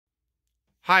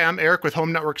Hi, I'm Eric with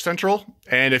Home Network Central,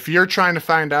 and if you're trying to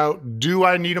find out, do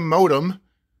I need a modem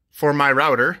for my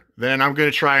router, then I'm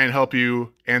going to try and help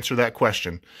you answer that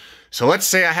question. So let's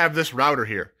say I have this router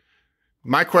here.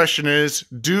 My question is,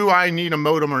 do I need a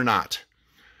modem or not?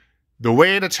 The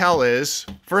way to tell is,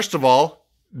 first of all,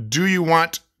 do you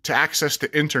want to access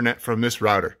the internet from this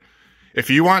router?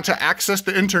 If you want to access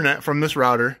the internet from this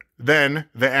router, then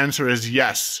the answer is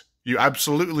yes. You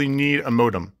absolutely need a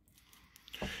modem.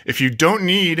 If you don't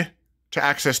need to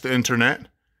access the internet,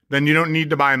 then you don't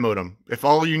need to buy a modem. If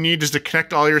all you need is to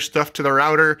connect all your stuff to the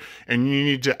router and you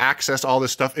need to access all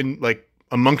this stuff in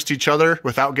amongst each other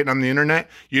without getting on the internet,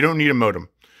 you don't need a modem.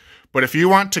 But if you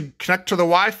want to connect to the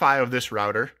Wi-Fi of this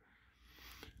router,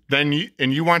 then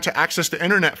you want to access the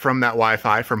internet from that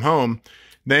Wi-Fi from home,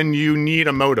 then you need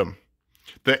a modem.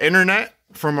 The internet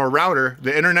from a router,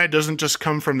 the internet doesn't just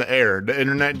come from the air. The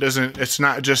internet doesn't, it's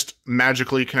not just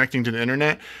magically connecting to the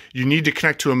internet. You need to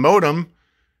connect to a modem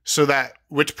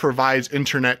which provides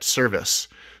internet service.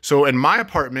 So in my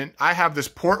apartment, I have this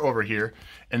port over here,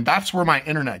 and that's where my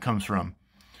internet comes from.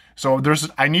 So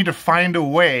I need to find a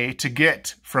way to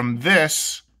get from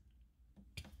this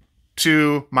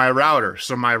to my router,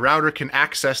 so my router can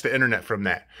access the internet from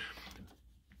that.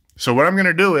 So what I'm going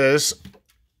to do is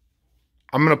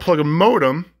I'm going to plug a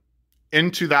modem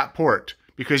into that port,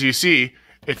 because you see,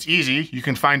 it's easy. You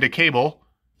can find a cable,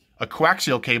 a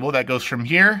coaxial cable that goes from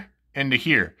here into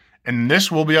here. And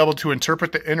this will be able to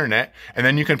interpret the internet, and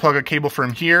then you can plug a cable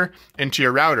from here into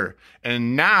your router.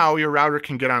 And now your router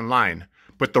can get online.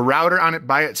 But the router on it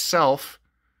by itself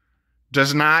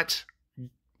does not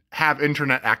have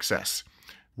internet access.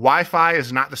 Wi-Fi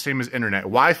is not the same as internet.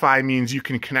 Wi-Fi means you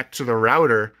can connect to the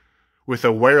router with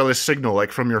a wireless signal,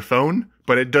 like from your phone,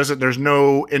 but it doesn't, there's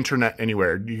no internet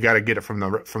anywhere. You got to get it from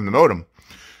the modem.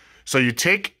 So you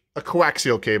take a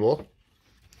coaxial cable.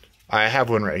 I have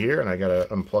one right here, and I got to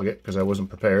unplug it because I wasn't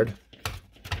prepared.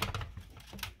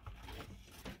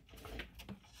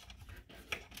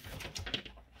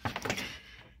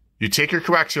 You take your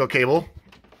coaxial cable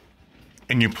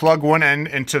and you plug one end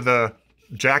into the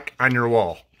jack on your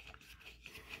wall.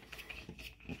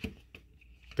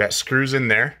 That screws in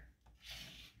there.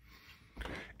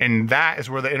 And that is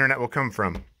where the internet will come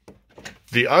from.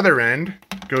 The other end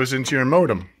goes into your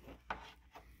modem.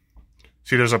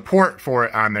 See, there's a port for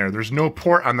it on there. There's no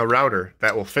port on the router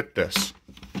that will fit this.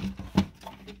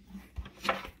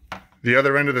 The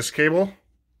other end of this cable,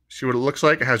 see what it looks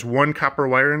like? It has one copper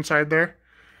wire inside there.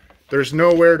 There's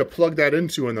nowhere to plug that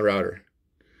into in the router.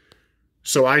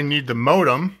 So I need the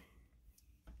modem,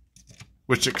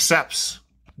 which accepts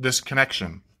this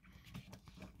connection.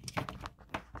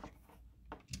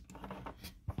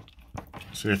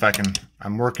 See if I can,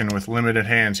 I'm working with limited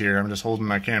hands here. I'm just holding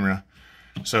my camera.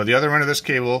 So the other end of this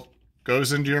cable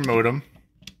goes into your modem.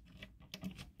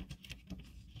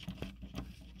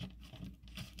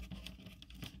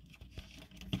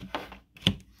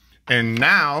 And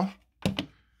now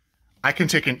I can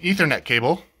take an Ethernet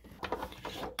cable.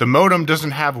 The modem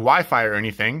doesn't have Wi-Fi or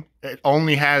anything. It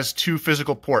only has two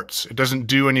physical ports. It doesn't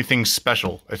do anything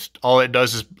special. All it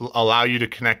does is allow you to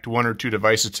connect one or two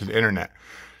devices to the internet.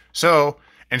 So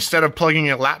instead of plugging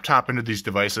a laptop into these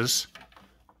devices,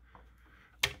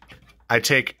 I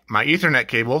take my Ethernet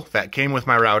cable that came with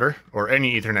my router, or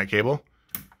any Ethernet cable,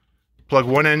 plug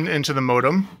one end into the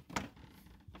modem,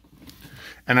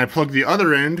 and I plug the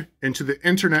other end into the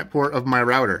internet port of my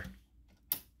router.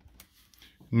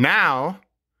 Now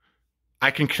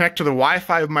I can connect to the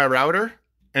Wi-Fi of my router,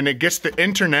 and it gets the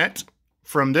internet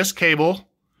from this cable,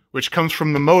 which comes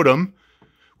from the modem,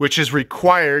 which is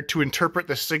required to interpret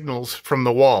the signals from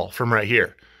the wall, from right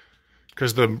here.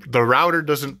 Because the router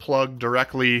doesn't plug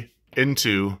directly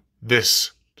into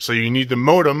this. So you need the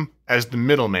modem as the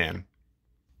middleman.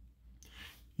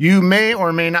 You may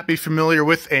or may not be familiar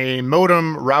with a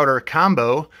modem router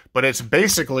combo, but it's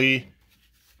basically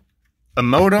a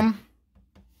modem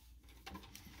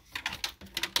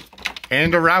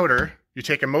and a router. You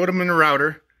take a modem and a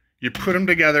router, you put them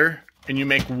together, and you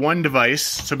make one device.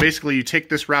 So basically you take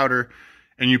this router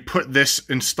and you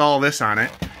install this on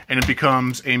it, and it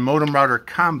becomes a modem router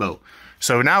combo.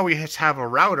 So now we have a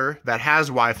router that has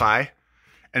Wi-Fi,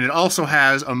 and it also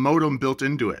has a modem built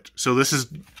into it. So this is,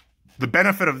 the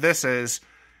benefit of this is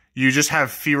you just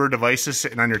have fewer devices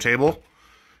sitting on your table.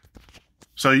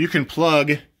 So you can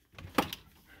plug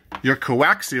your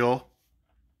coaxial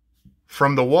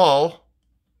from the wall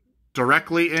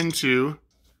directly into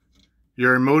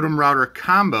your modem router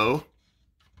combo,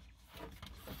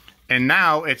 and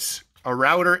now it's a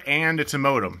router and it's a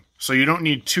modem. So you don't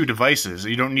need two devices.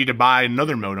 You don't need to buy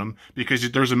another modem because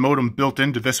there's a modem built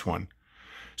into this one.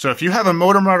 So if you have a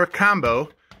modem router combo,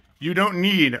 you don't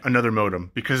need another modem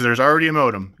because there's already a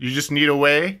modem. You just need a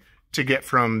way to get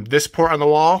from this port on the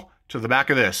wall to the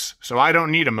back of this. So I don't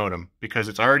need a modem because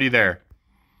it's already there.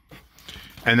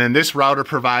 And then this router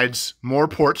provides more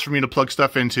ports for me to plug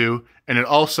stuff into, and it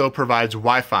also provides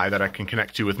Wi-Fi that I can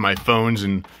connect to with my phones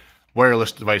and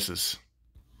wireless devices.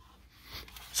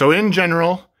 So in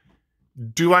general,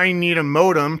 do I need a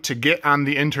modem to get on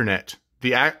the internet?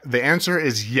 The answer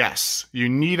is yes. You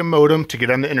need a modem to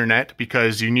get on the internet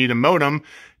because you need a modem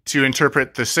to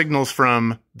interpret the signals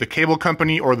from the cable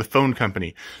company or the phone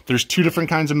company. There's two different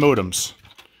kinds of modems.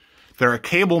 There are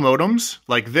cable modems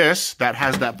like this that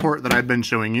has that port that I've been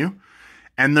showing you.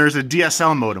 And there's a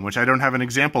DSL modem, which I don't have an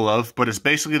example of, but it's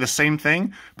basically the same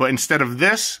thing. But instead of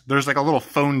this, there's like a little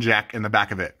phone jack in the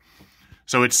back of it.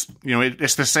 So it's, you know,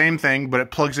 it's the same thing, but it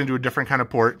plugs into a different kind of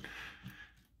port.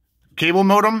 Cable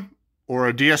modem or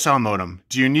a DSL modem.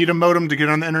 Do you need a modem to get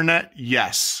on the internet?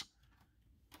 Yes.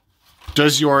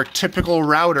 Does your typical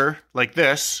router like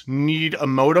this need a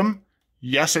modem?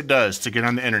 Yes, it does to get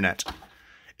on the internet.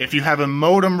 If you have a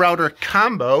modem router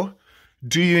combo,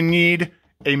 do you need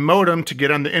a modem to get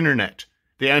on the internet?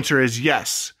 The answer is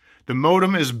yes. The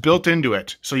modem is built into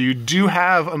it. So you do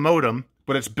have a modem,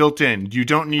 but it's built in. You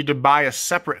don't need to buy a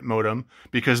separate modem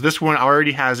because this one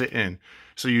already has it in.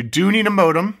 So you do need a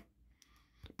modem,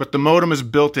 but the modem is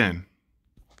built in.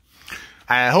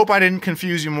 I hope I didn't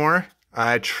confuse you more.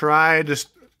 I tried to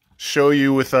show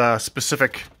you with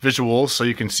specific visuals so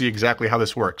you can see exactly how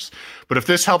this works. But if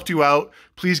this helped you out,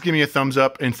 please give me a thumbs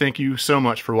up and thank you so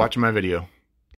much for watching my video.